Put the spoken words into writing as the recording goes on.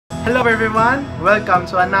Hello everyone! Welcome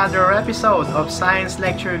to another episode of Science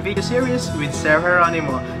Lecture video series with Sir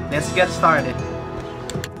Geronimo. Let's get started.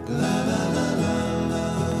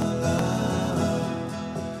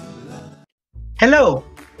 Hello!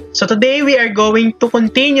 So today we are going to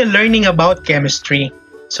continue learning about chemistry.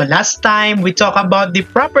 So last time we talked about the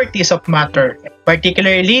properties of matter,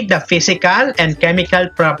 particularly the physical and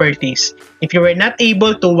chemical properties. If you were not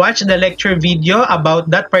able to watch the lecture video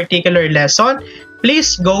about that particular lesson,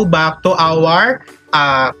 please go back to our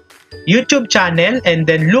YouTube channel and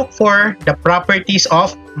then look for the properties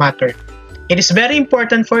of matter. It is very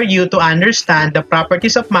important for you to understand the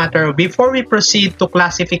properties of matter before we proceed to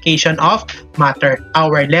classification of matter,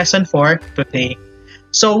 our lesson for today.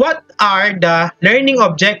 So what are the learning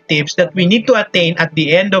objectives that we need to attain at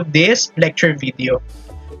the end of this lecture video?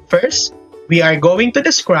 First, we are going to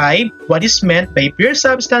describe what is meant by pure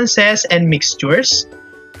substances and mixtures.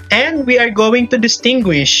 And we are going to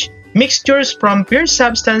distinguish mixtures from pure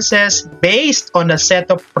substances based on a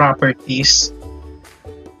set of properties.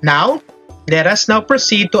 Now, let us now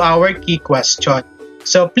proceed to our key question.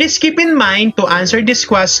 So please keep in mind to answer this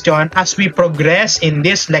question as we progress in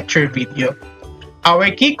this lecture video.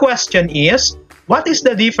 Our key question is, what is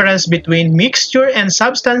the difference between mixture and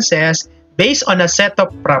substances based on a set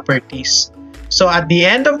of properties? So at the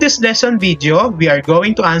end of this lesson video, we are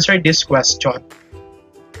going to answer this question.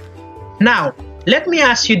 Now, let me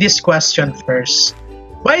ask you this question first.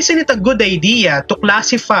 Why isn't it a good idea to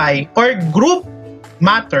classify or group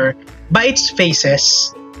matter by its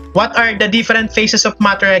phases? What are the different phases of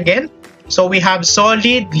matter again? So we have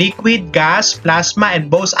solid, liquid, gas, plasma,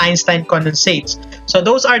 and Bose-Einstein condensates. So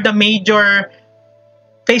those are the major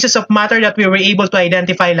phases of matter that we were able to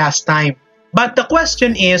identify last time. But the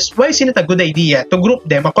question is, why isn't it a good idea to group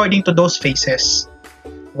them according to those phases?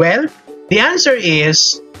 Well, the answer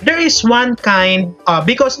is,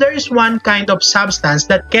 because there is one kind of substance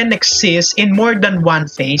that can exist in more than one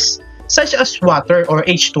phase, such as water or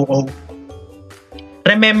H2O.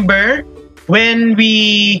 Remember, when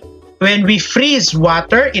we freeze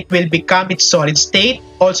water, it will become its solid state,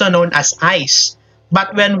 also known as ice.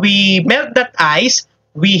 But when we melt that ice,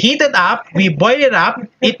 we heat it up, we boil it up,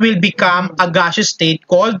 it will become a gaseous state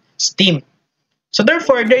called steam. So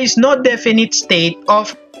therefore, there is no definite state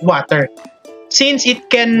of water. Since it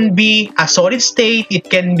can be a solid state, it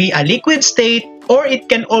can be a liquid state, or it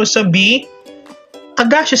can also be a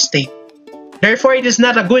gaseous state. Therefore, it is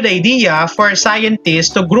not a good idea for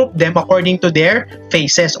scientists to group them according to their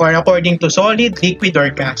phases or according to solid, liquid, or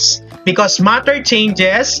gas. Because matter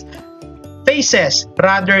changes phases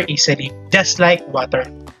rather easily, just like water.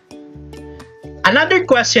 Another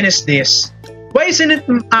question is this. Why isn't it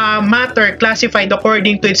matter classified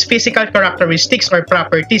according to its physical characteristics or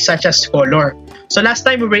properties such as color? So last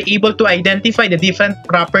time we were able to identify the different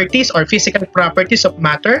properties or physical properties of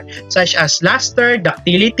matter such as luster,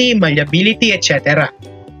 ductility, malleability, etc.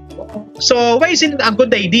 So why isn't it a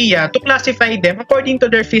good idea to classify them according to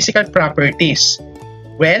their physical properties?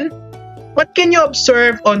 Well, what can you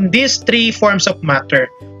observe on these three forms of matter?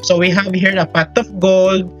 So we have here a pot of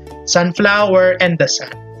gold, sunflower, and the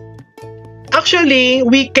sun. Actually,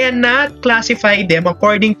 we cannot classify them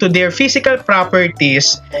according to their physical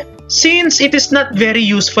properties since it is not very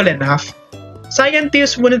useful enough.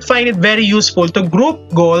 Scientists wouldn't find it very useful to group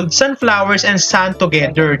gold, sunflowers, and sun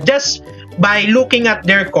together just by looking at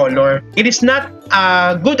their color. It is not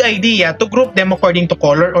a good idea to group them according to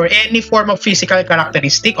color or any form of physical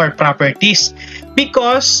characteristic or properties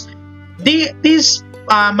because these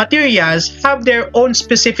materials have their own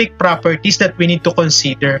specific properties that we need to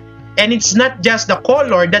consider. And it's not just the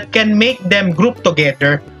color that can make them group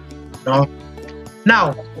together. No?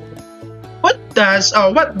 Now, what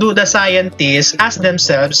do the scientists ask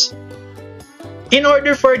themselves in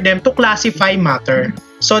order for them to classify matter?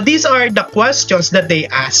 So these are the questions that they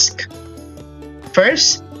ask.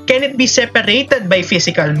 First, can it be separated by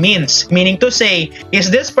physical means? Meaning to say, is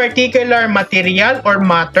this particular material or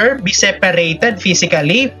matter be separated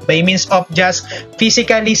physically by means of just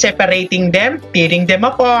physically separating them, tearing them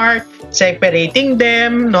apart, separating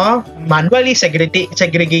them manually,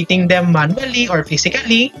 segregating them manually or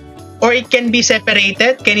physically? Or it can be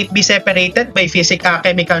separated. Can it be separated by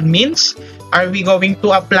chemical means? Are we going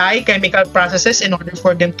to apply chemical processes in order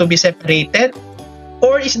for them to be separated?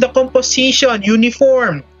 Or is the composition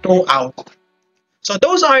uniform throughout? So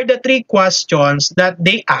those are the three questions that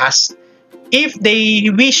they ask if they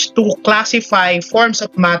wish to classify forms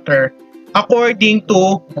of matter according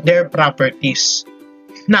to their properties.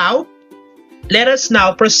 Now, let us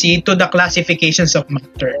now proceed to the classifications of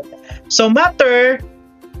matter. So matter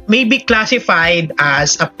may be classified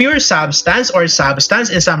as a pure substance or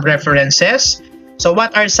substance in some references. So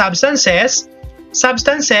what are substances?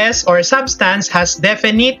 Substances or substance has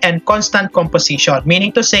definite and constant composition,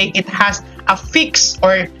 meaning to say it has a fixed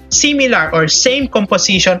or similar or same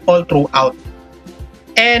composition all throughout.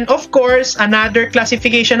 And of course, another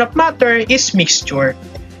classification of matter is mixture.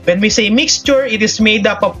 When we say mixture, it is made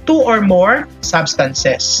up of two or more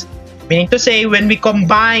substances. Meaning to say, when we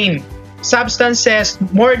combine substances,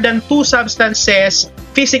 more than two substances,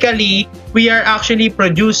 physically, we are actually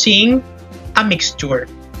producing a mixture.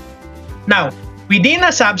 Now, within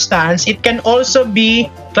a substance, it can also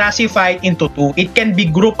be classified into two. It can be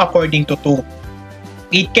grouped according to two.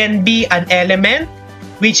 It can be an element,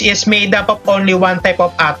 which is made up of only one type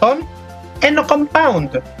of atom, and a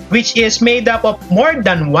compound, which is made up of more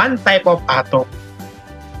than one type of atom.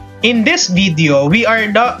 In this video, we are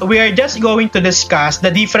just going to discuss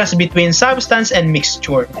the difference between substance and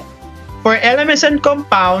mixture. For elements and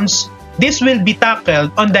compounds, this will be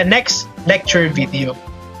tackled on the next lecture video.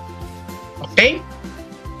 Okay?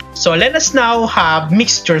 So let us now have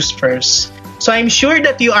mixtures first. So I'm sure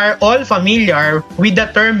that you are all familiar with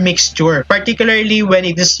the term mixture, particularly when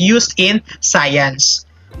it is used in science.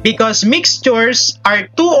 Because mixtures are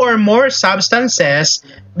two or more substances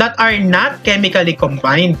that are not chemically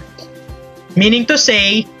combined. Meaning to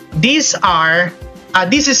say, this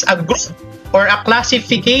is a group or a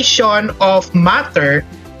classification of matter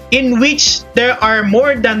in which there are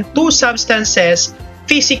more than two substances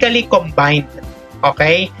physically combined.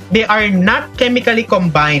 Okay? They are not chemically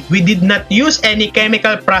combined. We did not use any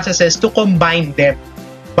chemical processes to combine them.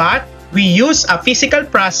 But we use a physical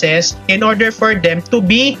process in order for them to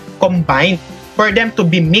be combined, for them to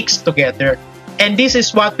be mixed together. And this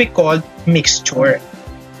is what we call mixture.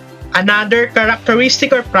 Another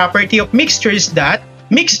characteristic or property of mixture is that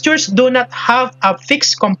mixtures do not have a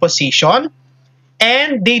fixed composition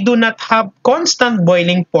and they do not have constant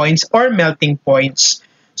boiling points or melting points.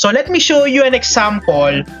 So let me show you an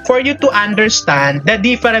example for you to understand the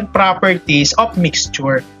different properties of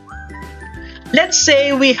mixture. Let's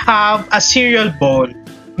say we have a cereal bowl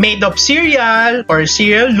made of cereal or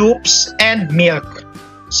cereal loops and milk.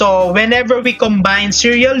 So whenever we combine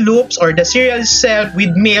cereal loops or the cereal itself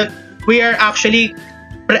with milk, we are actually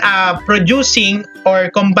producing or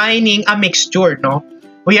combining a mixture, no?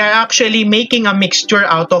 We are actually making a mixture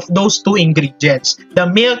out of those two ingredients, the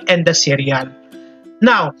milk and the cereal.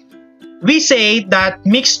 Now, we say that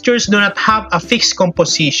mixtures do not have a fixed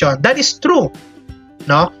composition. That is true,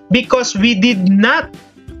 no? Because we do not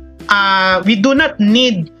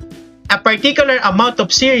need a particular amount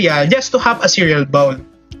of cereal just to have a cereal bowl.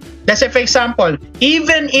 Let's say, for example,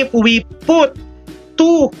 even if we put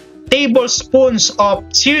 2 tablespoons of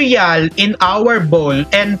cereal in our bowl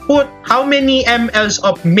and put how many mLs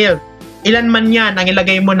of milk, ilan man yan ang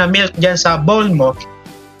ilagay mo na milk dyan sa bowl mo,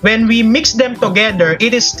 when we mix them together,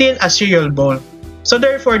 it is still a cereal bowl. So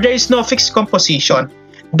therefore, there is no fixed composition.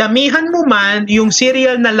 Damihan mo man yung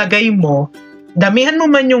cereal na lagay mo, damihan mo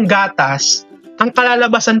man yung gatas, ang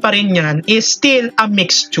kalalabasan pa rin yan is still a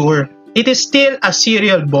mixture. It is still a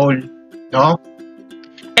cereal bowl, no?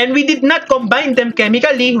 And we did not combine them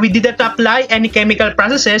chemically. We did not apply any chemical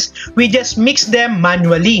processes. We just mixed them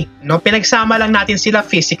manually, no? Pinagsama lang natin sila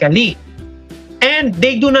physically. And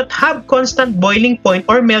they do not have constant boiling point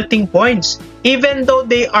or melting points. Even though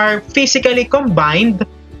they are physically combined,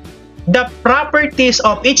 the properties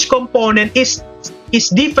of each component is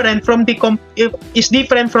different from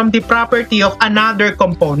the property of another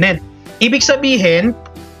component. Ibig sabihin,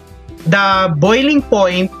 the boiling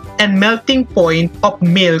point and melting point of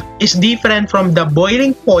milk is different from the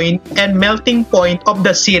boiling point and melting point of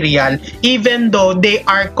the cereal, even though they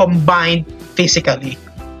are combined physically.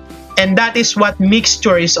 And that is what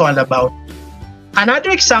mixture is all about. Another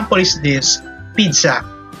example is this, pizza.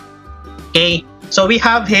 Okay, so we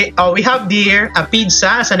have here a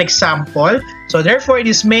pizza as an example. So therefore, it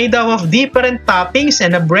is made up of different toppings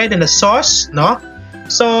and a bread and a sauce, no?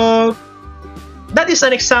 So that is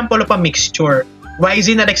an example of a mixture. Why is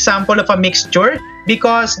it an example of a mixture?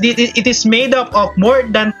 Because it is made up of more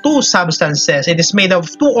than 2 substances. It is made of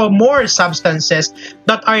 2 or more substances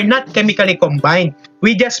that are not chemically combined.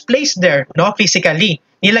 We just place there, no, physically.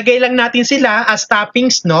 Nilagay lang natin sila as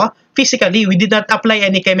toppings, no, physically. We did not apply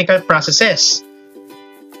any chemical processes.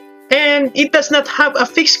 And it does not have a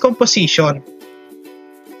fixed composition.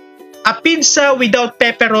 A pizza without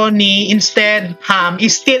pepperoni, instead ham,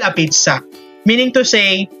 is still a pizza. Meaning to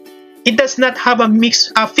say, it does not have a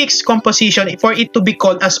fixed composition for it to be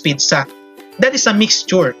called as pizza. That is a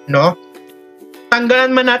mixture, no?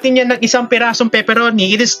 Tanggalan man natin yan ng isang pirasong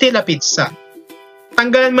pepperoni, it is still a pizza.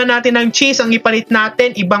 tanggalan man natin ng cheese, ang ipalit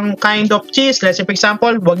natin ibang kind of cheese. Let's say for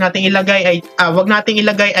example, wag nating ilagay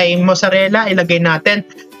ay mozzarella, ilagay natin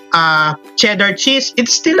cheddar cheese.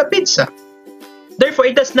 It's still a pizza. Therefore,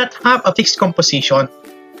 it does not have a fixed composition.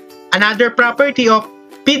 Another property of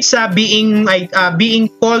pizza being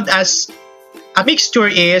called as a mixture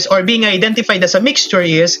is, or being identified as a mixture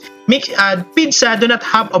is, pizza do not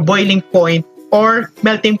have a boiling point or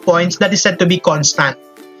melting points that is said to be constant.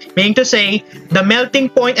 Meaning to say, the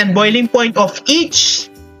melting point and boiling point of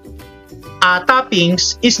each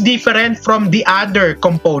toppings is different from the other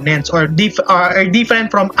components, or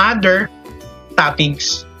different from other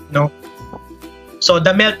toppings. No. So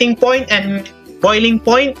the melting point and boiling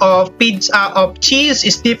point of cheese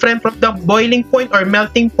is different from the boiling point or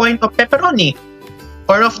melting point of pepperoni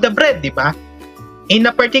or of the bread, di ba? In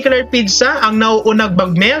a particular pizza, ang nauunang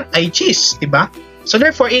mag-melt ay cheese, di ba? So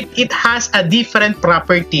therefore, it has a different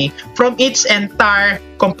property from its entire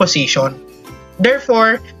composition.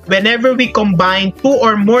 Therefore, whenever we combine two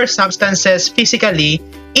or more substances physically,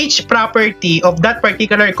 each property of that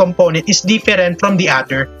particular component is different from the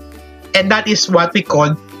other. And that is what we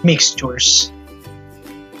call mixtures.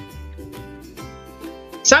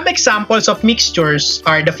 Some examples of mixtures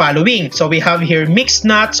are the following. So we have here mixed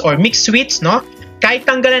nuts or mixed sweets, no? Kahit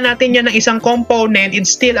tanggalan natin yan ng isang component,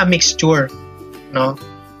 it's still a mixture, no?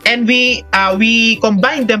 And we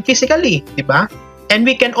combine them physically, di ba? And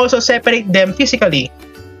we can also separate them physically.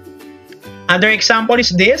 Another example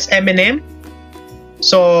is this, M&M.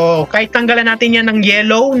 So kahit tanggalan natin yan ng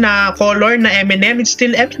yellow na color na M&M, it's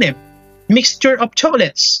still M&M. Mixture of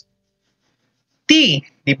chocolates. Tea,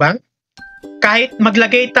 di ba? Kahit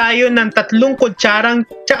maglagay tayo ng 3 kutsarang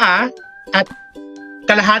tsaa at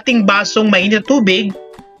kalahating basong mainit na tubig,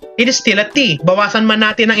 it is still a tea. Bawasan man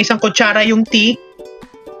natin ng 1 kutsara yung tea,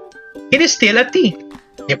 it is still a tea.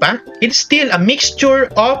 Di ba? It is still a mixture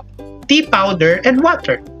of tea powder and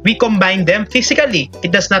water. We combine them physically.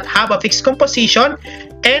 It does not have a fixed composition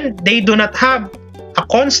and they do not have a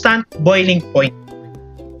constant boiling point.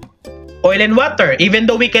 Oil and water, even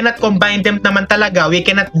though we cannot combine them naman talaga, we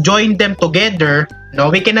cannot join them together,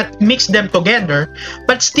 no, we cannot mix them together,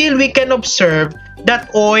 but still we can observe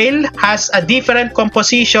that oil has a different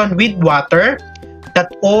composition with water,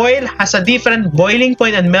 that oil has a different boiling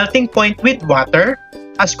point and melting point with water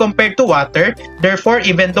as compared to water. Therefore,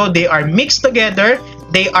 even though they are mixed together,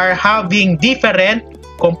 they are having different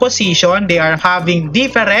composition, they are having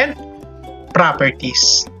different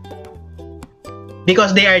properties,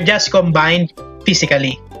 because they are just combined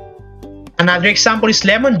physically. Another example is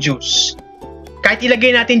lemon juice. Kahit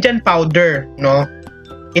ilagay natin dyan powder, no?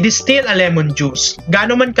 It is still a lemon juice.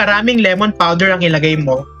 Gaano man karaming lemon powder ang ilagay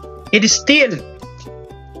mo, it is still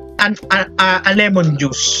a lemon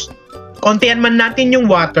juice. Kontian man natin yung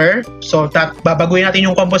water, so babaguhin natin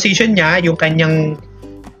yung composition niya, yung kanyang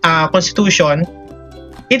constitution,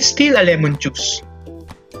 it's still a lemon juice.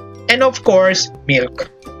 And of course, milk.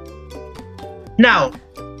 Now,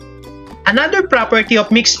 another property of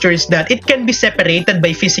mixture is that it can be separated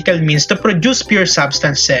by physical means to produce pure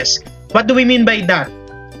substances. What do we mean by that?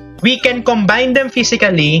 We can combine them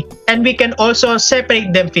physically and we can also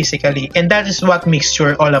separate them physically, and that is what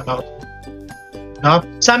mixture all about. No?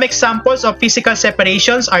 Some examples of physical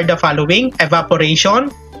separations are the following: evaporation,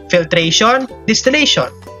 filtration, distillation.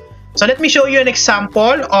 So let me show you an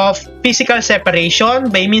example of physical separation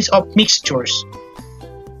by means of mixtures.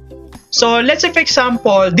 So let's say for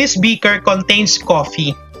example, this beaker contains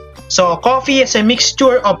coffee. So coffee is a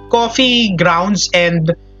mixture of coffee grounds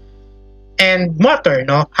and water,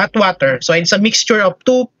 no? Hot water. So it's a mixture of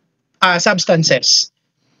 2 substances,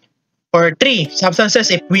 or 3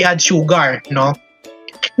 substances if we add sugar, no?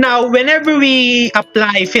 Now, whenever we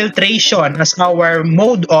apply filtration as our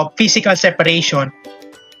mode of physical separation,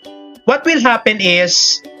 what will happen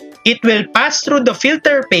is it will pass through the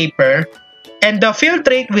filter paper, and the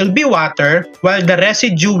filtrate will be water while the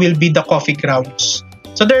residue will be the coffee grounds.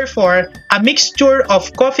 So therefore, a mixture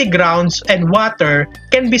of coffee grounds and water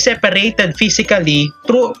can be separated physically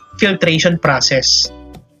through filtration process.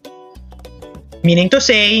 Meaning to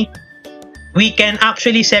say, we can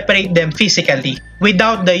actually separate them physically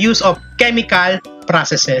without the use of chemical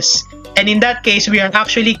processes. And in that case, we are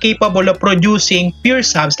actually capable of producing pure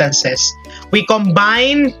substances. We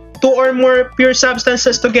combine 2 or more pure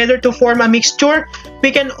substances together to form a mixture.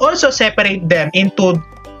 We can also separate them into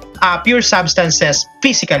pure substances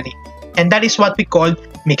physically, and that is what we call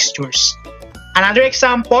mixtures. Another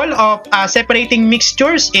example of separating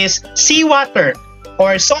mixtures is seawater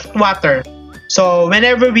or salt water. So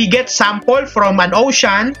whenever we get sample from an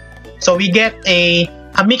ocean, so we get a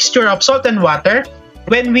mixture of salt and water.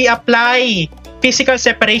 When we apply physical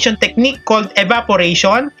separation technique called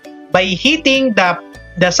evaporation. By heating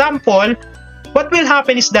the sample, what will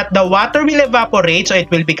happen is that the water will evaporate, so it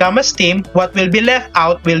will become a steam. What will be left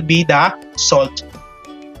out will be the salt.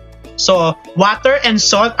 So water and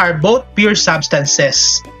salt are both pure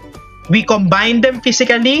substances. We combine them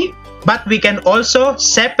physically, but we can also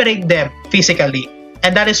separate them physically.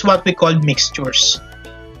 And that is what we call mixtures.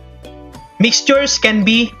 Mixtures can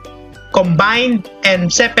be combined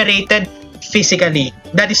and separated physically.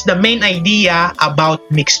 That is the main idea about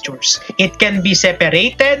mixtures. It can be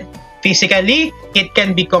separated physically, it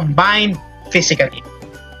can be combined physically.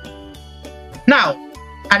 Now,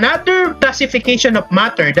 another classification of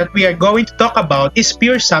matter that we are going to talk about is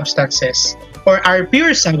pure substances, or are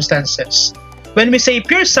pure substances. When we say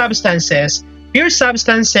pure substances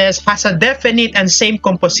has a definite and same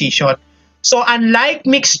composition. So unlike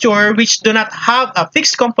mixture, which do not have a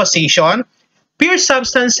fixed composition, pure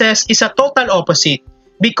substances is a total opposite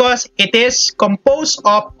because it is composed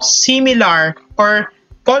of similar or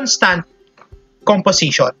constant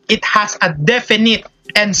composition. It has a definite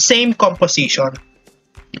and same composition.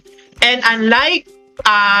 And unlike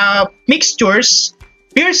mixtures,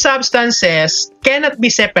 pure substances cannot be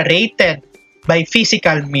separated by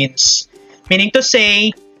physical means. Meaning to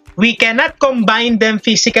say, we cannot combine them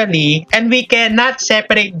physically and we cannot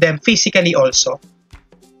separate them physically also.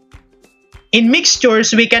 In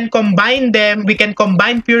mixtures, we can combine them. We can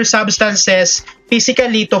combine pure substances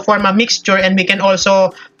physically to form a mixture, and we can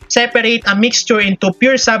also separate a mixture into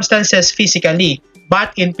pure substances physically.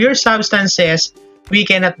 But in pure substances, we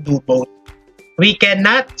cannot do both. We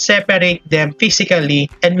cannot separate them physically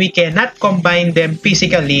and we cannot combine them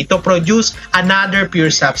physically to produce another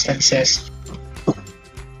pure substances.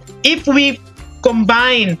 If we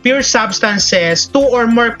combine pure substances, two or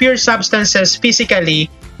more pure substances physically,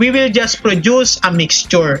 we will just produce a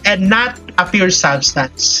mixture and not a pure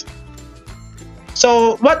substance.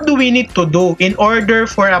 So what do we need to do in order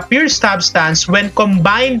for a pure substance, when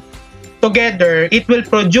combined together, it will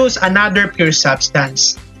produce another pure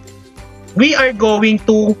substance? We are going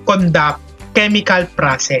to conduct chemical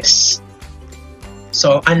process.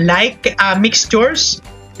 So unlike mixtures,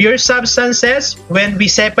 pure substances, when we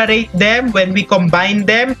separate them, when we combine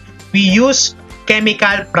them, we use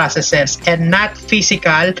chemical processes and not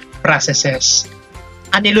physical processes.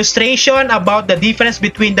 An illustration about the difference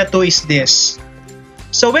between the two is this.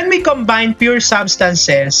 So when we combine pure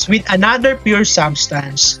substances with another pure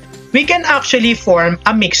substance, we can actually form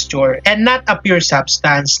a mixture and not a pure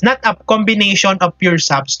substance, not a combination of pure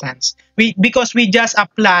substance, because we just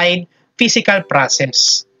applied physical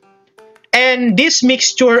process. And this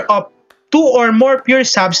mixture of two or more pure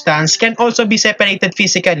substance can also be separated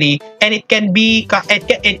physically, and it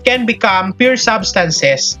can become pure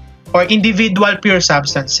substances or individual pure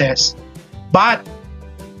substances. But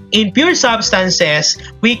in pure substances,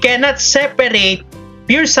 we cannot separate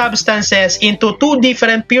pure substances into two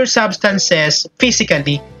different pure substances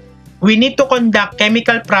physically. We need to conduct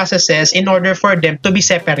chemical processes in order for them to be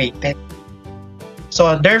separated.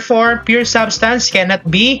 So therefore, pure substance cannot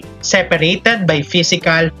be separated by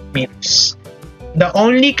physical means. The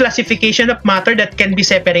only classification of matter that can be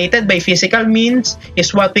separated by physical means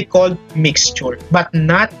is what we call mixture, but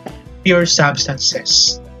not pure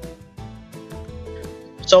substances.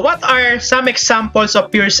 So what are some examples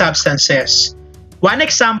of pure substances? One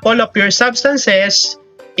example of pure substances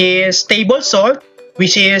is table salt,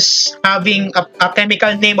 which is having a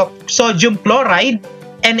chemical name of sodium chloride,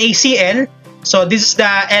 NaCl. So this is the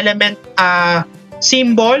element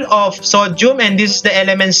symbol of sodium, and this is the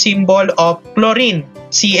element symbol of chlorine,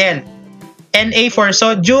 Cl. Na for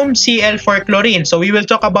sodium, Cl for chlorine. So we will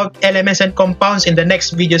talk about elements and compounds in the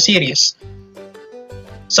next video series.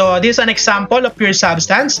 So this is an example of pure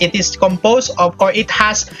substance. It is composed of, or it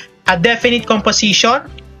has a definite composition.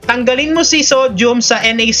 Tanggalin mo si sodium sa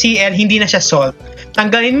NaCl, hindi na siya salt.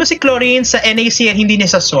 Tanggalin mo si chlorine sa NaCl, hindi na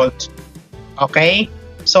siya salt. Okay?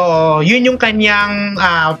 So, yun yung kanyang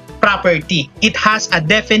property. It has a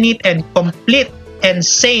definite and complete and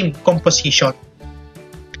same composition.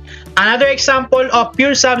 Another example of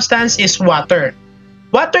pure substance is water.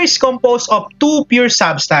 Water is composed of two pure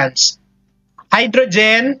substances.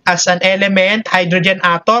 Hydrogen as an element, hydrogen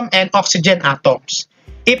atom, and oxygen atoms.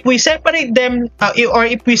 If we separate them,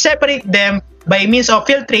 by means of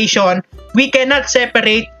filtration, we cannot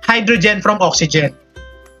separate hydrogen from oxygen.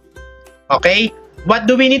 Okay? What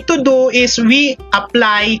do we need to do is we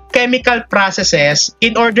apply chemical processes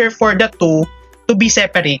in order for the two to be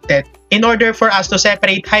separated, in order for us to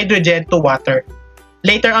separate hydrogen to water.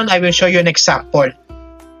 Later on, I will show you an example.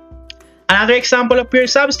 Another example of pure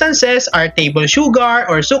substances are table sugar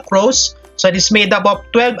or sucrose. So it is made up of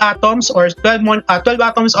 12 atoms or 12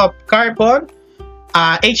 atoms of carbon,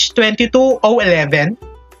 H22O11.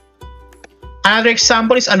 Another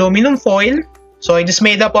example is aluminum foil. So it is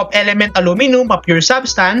made up of element aluminum, a pure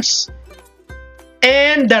substance,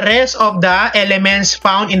 and the rest of the elements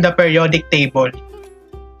found in the periodic table.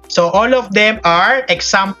 So all of them are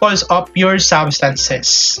examples of pure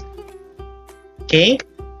substances. Okay?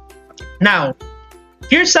 Now,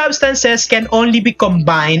 pure substances can only be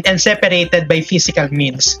combined and separated by physical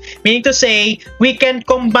means. Meaning to say, we can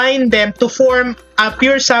combine them to form a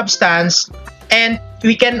pure substance, and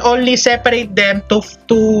we can only separate them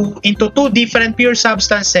into two different pure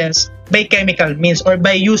substances by chemical means or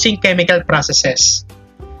by using chemical processes.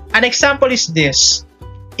 An example is this.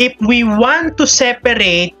 If we want to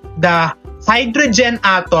separate the hydrogen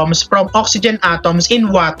atoms from oxygen atoms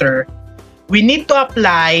in water, we need to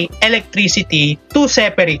apply electricity to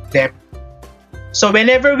separate them. So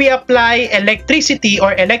whenever we apply electricity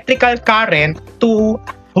or electrical current to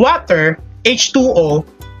water, H2O,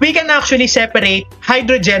 we can actually separate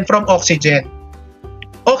hydrogen from oxygen.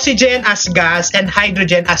 Oxygen as gas and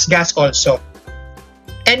hydrogen as gas also.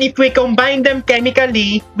 And if we combine them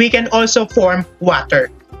chemically, we can also form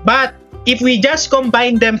water. But if we just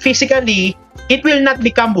combine them physically, it will not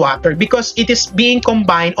become water because it is being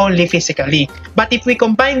combined only physically. But if we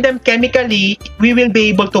combine them chemically, we will be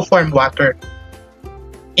able to form water.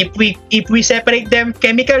 If we separate them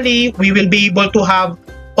chemically, we will be able to have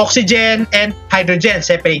oxygen and hydrogen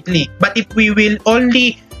separately. But if we will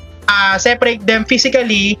only separate them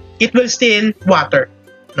physically, it will still water.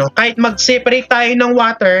 No? Kahit mag-separate tayo ng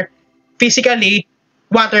water, physically,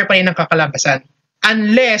 water pa rin ang kakalabasan.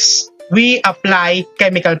 Unless we apply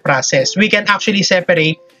chemical process, we can actually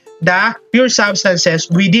separate the pure substances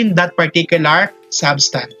within that particular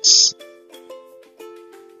substance.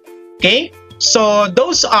 Okay? So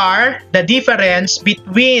those are the difference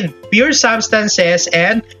between pure substances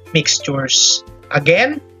and mixtures.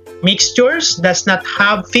 Again, mixtures does not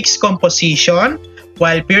have fixed composition,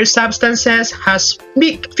 while pure substances has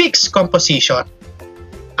fixed composition.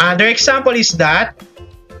 Another example is that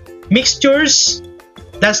mixtures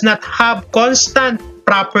does not have constant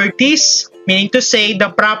properties, meaning to say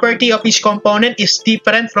the property of each component is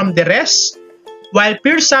different from the rest, while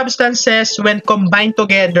pure substances, when combined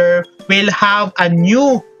together, will have a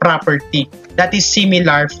new property that is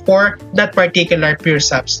similar for that particular pure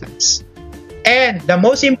substance. And the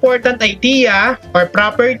most important idea or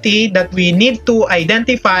property that we need to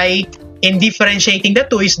identify in differentiating the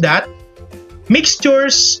two is that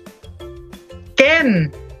mixtures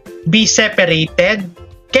can be separated,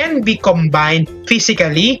 can be combined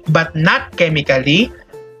physically but not chemically,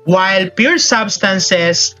 while pure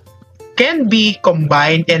substances can be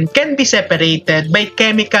combined and can be separated by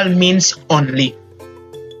chemical means only.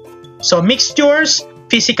 So mixtures,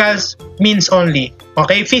 physical means only.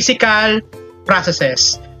 Okay, physical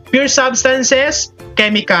processes. Pure substances,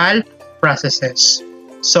 chemical processes.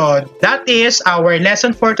 So that is our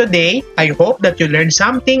lesson for today. I hope that you learned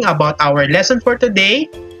something about our lesson for today.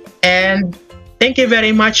 And thank you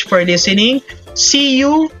very much for listening. See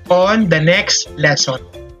you on the next lesson.